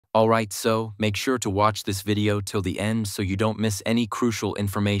Alright, so make sure to watch this video till the end so you don't miss any crucial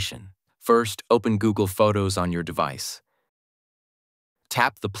information. First, open Google Photos on your device.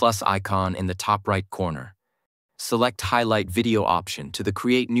 Tap the plus icon in the top right corner. Select Highlight Video option to the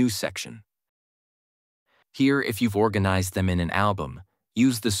Create New section. Here, if you've organized them in an album,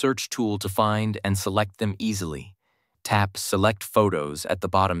 use the search tool to find and select them easily. Tap Select Photos at the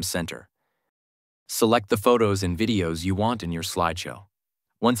bottom center. Select the photos and videos you want in your slideshow.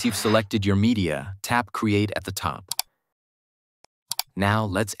 Once you've selected your media, tap Create at the top. Now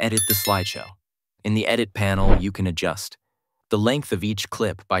let's edit the slideshow. In the Edit panel, you can adjust the length of each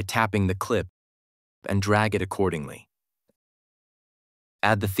clip by tapping the clip and drag it accordingly.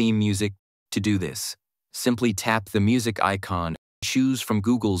 Add the theme music. To do this, simply tap the music icon, choose from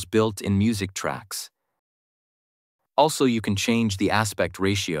Google's built-in music tracks. Also, you can change the aspect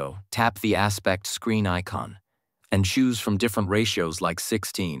ratio, tap the aspect screen icon, and choose from different ratios like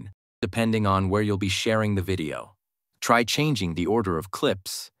 16, depending on where you'll be sharing the video. Try changing the order of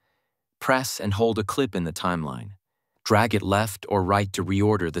clips. Press and hold a clip in the timeline. Drag it left or right to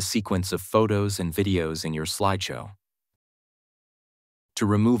reorder the sequence of photos and videos in your slideshow. To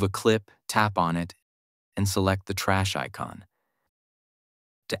remove a clip, tap on it and select the trash icon.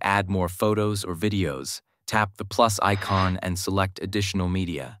 To add more photos or videos, tap the plus icon and select additional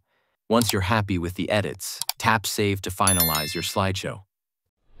media. Once you're happy with the edits, tap Save to finalize your slideshow.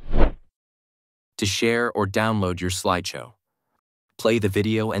 To share or download your slideshow, play the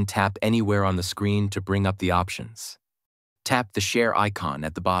video and tap anywhere on the screen to bring up the options. Tap the Share icon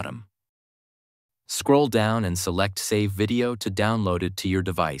at the bottom. Scroll down and select Save Video to download it to your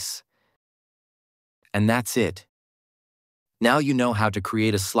device. And that's it. Now you know how to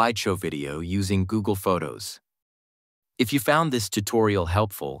create a slideshow video using Google Photos. If you found this tutorial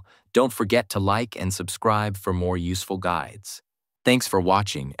helpful, don't forget to like and subscribe for more useful guides. Thanks for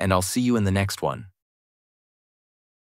watching, and I'll see you in the next one.